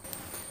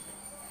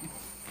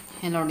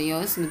Hello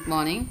dears, good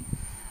morning.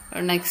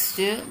 Next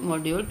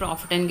module,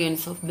 profit and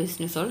gains of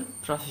business or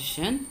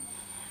profession.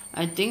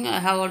 I think I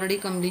have already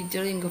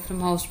completed income from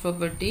house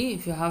property.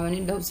 If you have any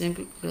doubts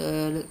and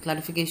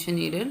clarification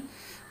needed,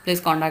 please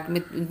contact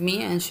with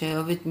me and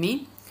share with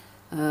me.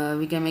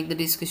 We can make the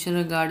discussion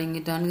regarding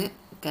it and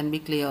can be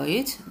clear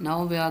it.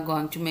 Now we are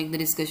going to make the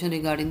discussion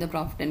regarding the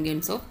profit and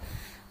gains of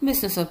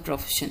business or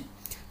profession.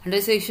 Under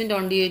section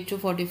 28 to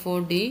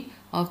 44D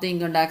of the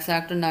Income Tax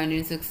Act of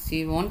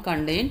 1961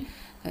 contain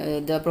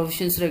the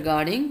provisions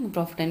regarding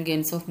profit and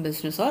gains of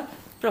business or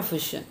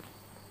profession.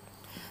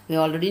 We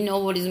already know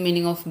what is the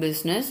meaning of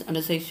business.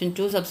 Under section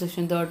 2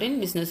 subsection 13,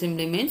 business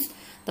simply means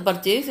the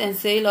purchase and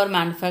sale or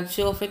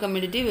manufacture of a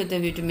commodity with a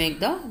view to make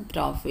the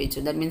profit.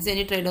 That means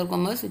any trade or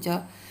commerce which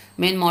are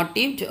main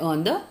motive to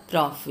earn the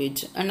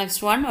profit. And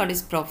next one, what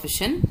is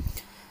profession?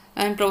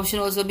 And profession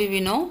also we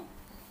know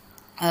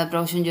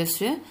profession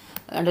just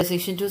under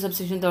section 2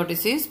 subsection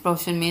 36,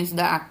 profession means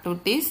the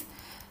activities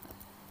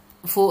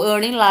for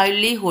earning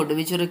livelihood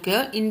which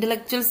require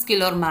intellectual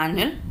skill or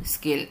manual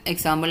skill.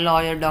 Example,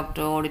 lawyer,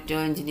 doctor, auditor,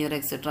 engineer,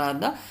 etc. are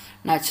the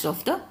nature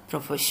of the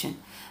profession.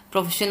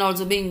 Profession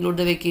also be include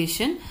the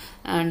vacation,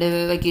 and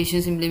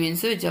vacation simply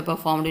means which are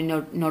performed in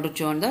order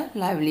to earn the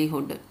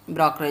livelihood.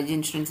 Brokerage,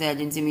 insurance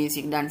agency,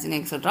 music, dancing,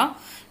 etc.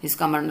 is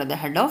come under the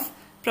head of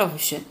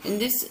profession. In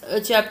this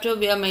chapter,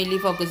 we are mainly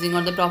focusing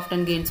on the profit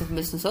and gains of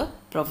business or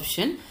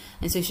profession.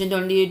 In section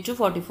 28 to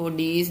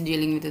 44D is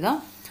dealing with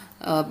the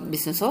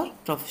business or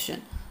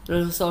profession. There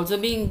will also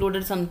be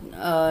included some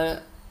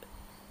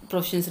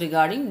professions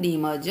regarding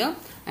demerger,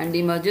 and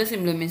demerger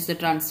simply means the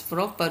transfer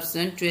of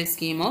person to a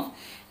scheme of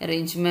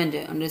arrangement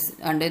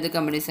under the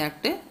Companies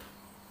Act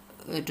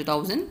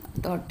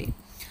 2013.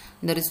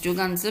 There is two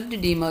concepts: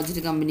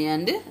 demerged company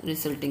and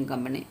resulting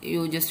company.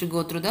 You just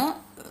go through the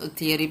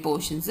theory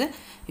portions.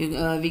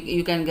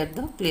 You can get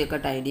the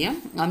clear-cut idea.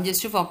 I'm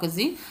just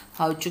focusing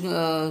how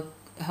to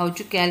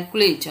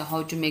calculate,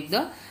 how to make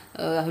the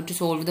how to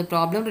solve the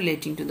problem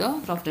relating to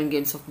the profit and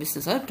gains of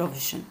business or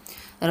profession.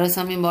 There are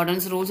some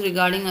important rules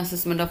regarding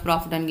assessment of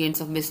profit and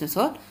gains of business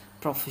or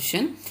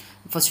profession.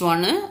 First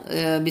one,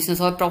 business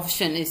or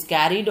profession is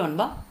carried on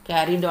by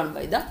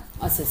the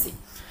assessee.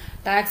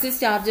 Tax is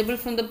chargeable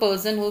from the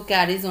person who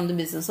carries on the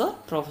business or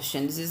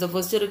profession. This is the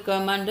first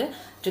requirement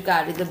to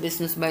carry the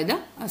business by the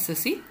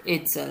assessee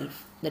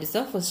itself. That is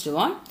the first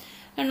one.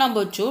 And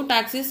number 2,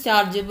 tax is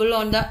chargeable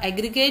on the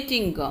aggregate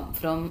income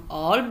from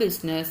all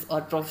business or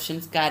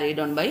professions carried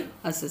on by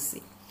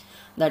assessee.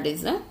 That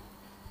is,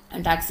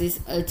 tax is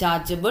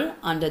chargeable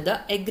under the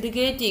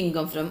aggregate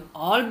income from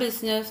all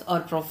business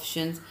or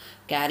professions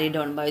carried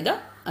on by the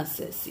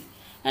assessee.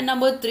 And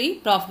number 3,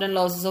 profit and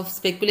losses of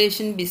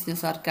speculation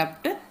business are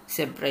kept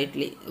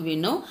separately. We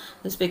know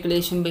the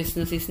speculation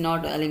business is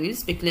not,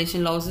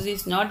 speculation losses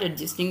is not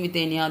adjusting with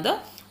any other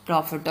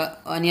profit or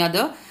any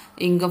other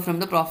income from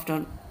the profit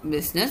or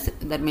business.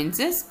 That means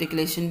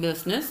speculation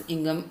business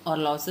income or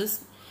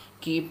losses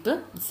keep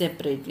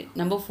separately.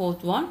 Number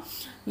 4th one,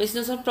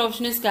 business or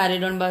profession is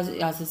carried on by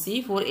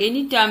assessee for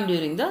any time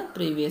during the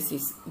previous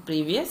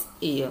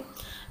year,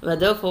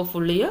 whether for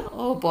full year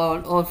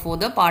or for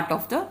the part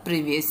of the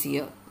previous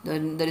year.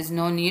 There is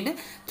no need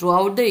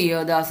throughout the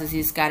year the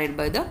assessees carried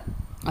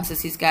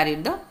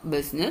the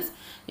business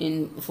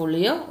in full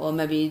year or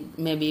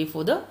maybe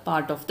for the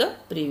part of the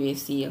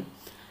previous year.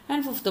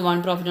 And 5th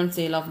one, profit on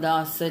sale of the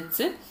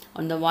assets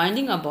on the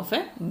winding up of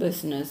a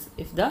business.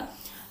 If the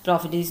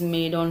profit is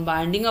made on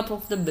winding up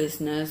of the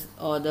business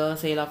or the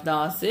sale of the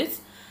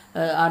assets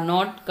are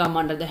not come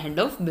under the head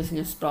of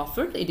business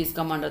profit, it is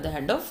come under the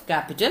head of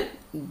capital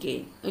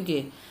gain.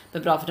 Okay, the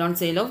profit on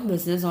sale of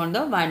business on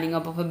the winding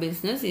up of a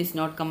business is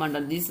not come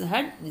under this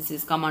head. This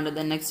is come under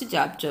the next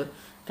chapter,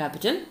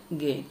 capital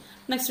gain.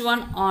 Next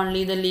one,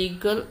 only the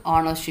legal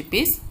ownership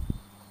is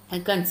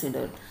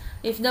considered.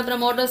 If the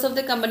promoters of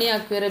the company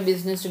acquire a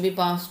business to be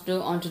passed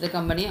on to the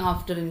company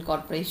after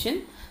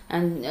incorporation,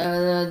 and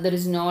there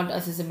is not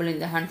accessible in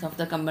the hands of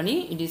the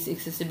company, it is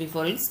accessible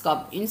before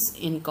its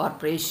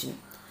incorporation.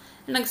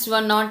 Next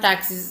one,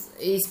 non-tax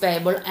is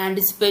payable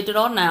anticipated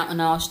or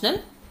national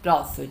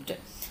profit.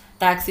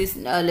 Tax is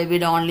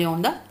levied only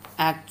on the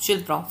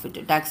actual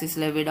profit. Tax is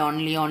levied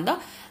only on the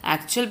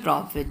actual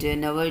profit.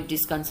 Never it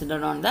is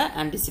considered on the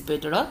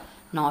anticipated or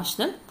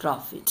national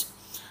profit.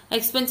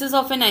 Expenses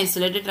of an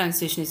isolated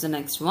transaction is the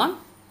next one.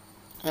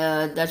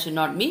 That should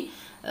not be,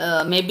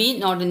 maybe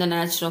not in the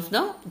nature of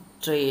the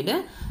trade,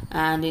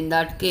 and in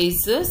that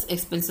cases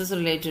expenses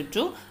related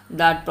to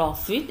that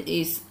profit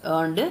is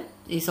earned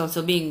is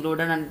also being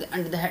included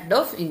under the head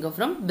of income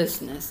from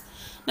business.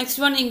 Next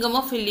one, income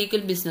of illegal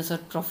business or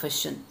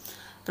profession.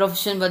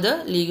 Profession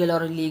whether legal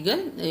or illegal,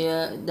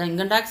 the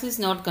income tax is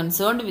not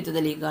concerned with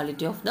the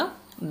legality of the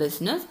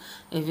business.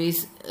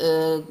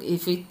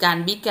 If it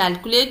can be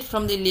calculated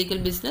from the illegal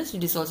business,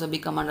 it is also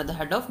become under the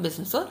head of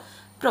business or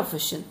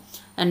profession.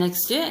 And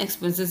next,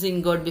 expenses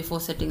incurred before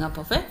setting up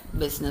of a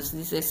business.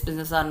 These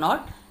expenses are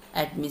not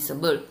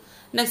admissible.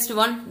 Next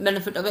one,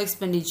 benefit of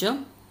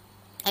expenditure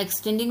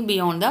extending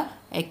beyond the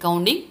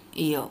accounting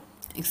year.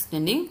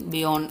 extending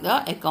beyond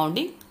the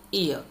accounting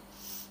year.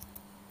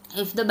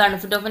 If the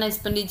benefit of an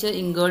expenditure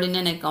incurred in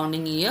an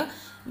accounting year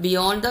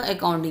beyond the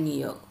accounting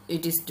year,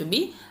 it is to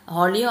be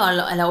wholly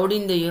allowed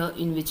in the year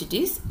in which it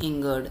is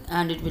incurred,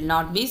 and it will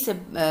not be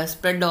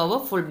spread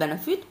over full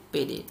benefit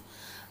period.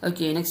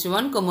 Okay, next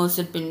one,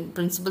 commercial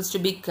principles to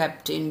be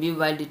kept in view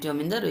while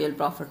determining the real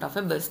profit of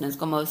a business.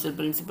 Commercial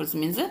principles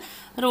means a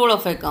rule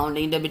of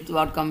accounting, debit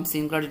what comes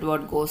in, credit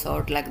what goes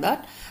out, like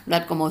that.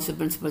 That commercial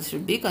principles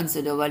should be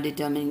considered while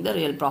determining the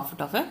real profit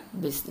of a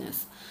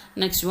business.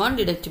 Next one,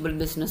 deductible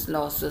business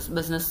losses.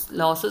 Business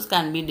losses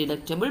can be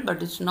deductible,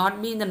 but it should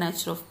not be in the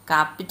nature of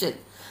capital.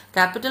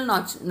 Capital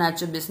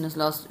nature business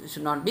loss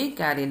should not be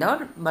carried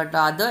out, but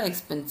other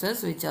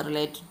expenses which are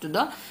related to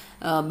the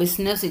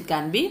business, it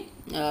can be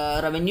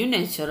revenue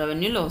nature,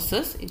 revenue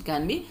losses, it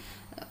can be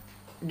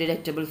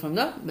deductible from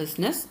the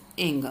business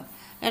income.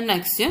 And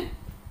next,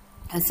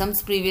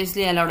 sums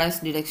previously allowed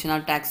as deduction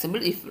are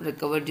taxable if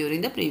recovered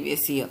during the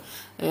previous year.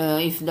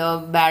 If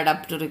the bad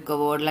up to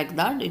recovered, like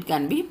that, it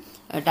can be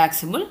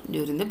taxable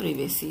during the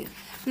previous year.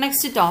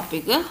 Next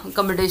topic,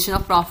 computation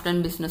of profit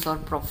and business or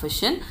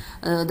profession.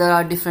 There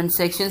are different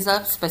sections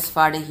are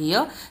specified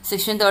here.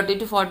 Section 30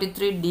 to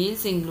 43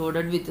 deals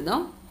included with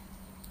the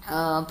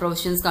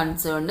professions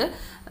concerned,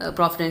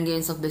 profit and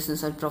gains of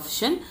business or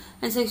profession,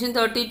 and section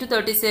 30 to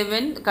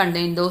 37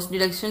 contain those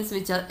deductions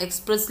which are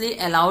expressly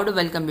allowed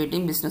while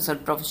computing business or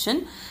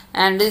profession,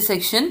 and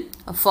section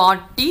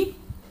 40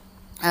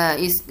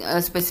 is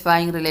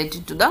specifying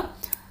related to the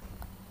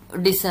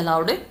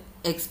disallowed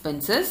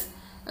expenses.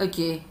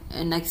 Okay,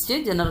 and next,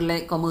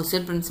 general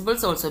commercial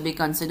principles also be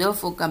considered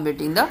for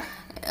computing the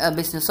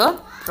business or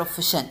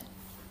profession.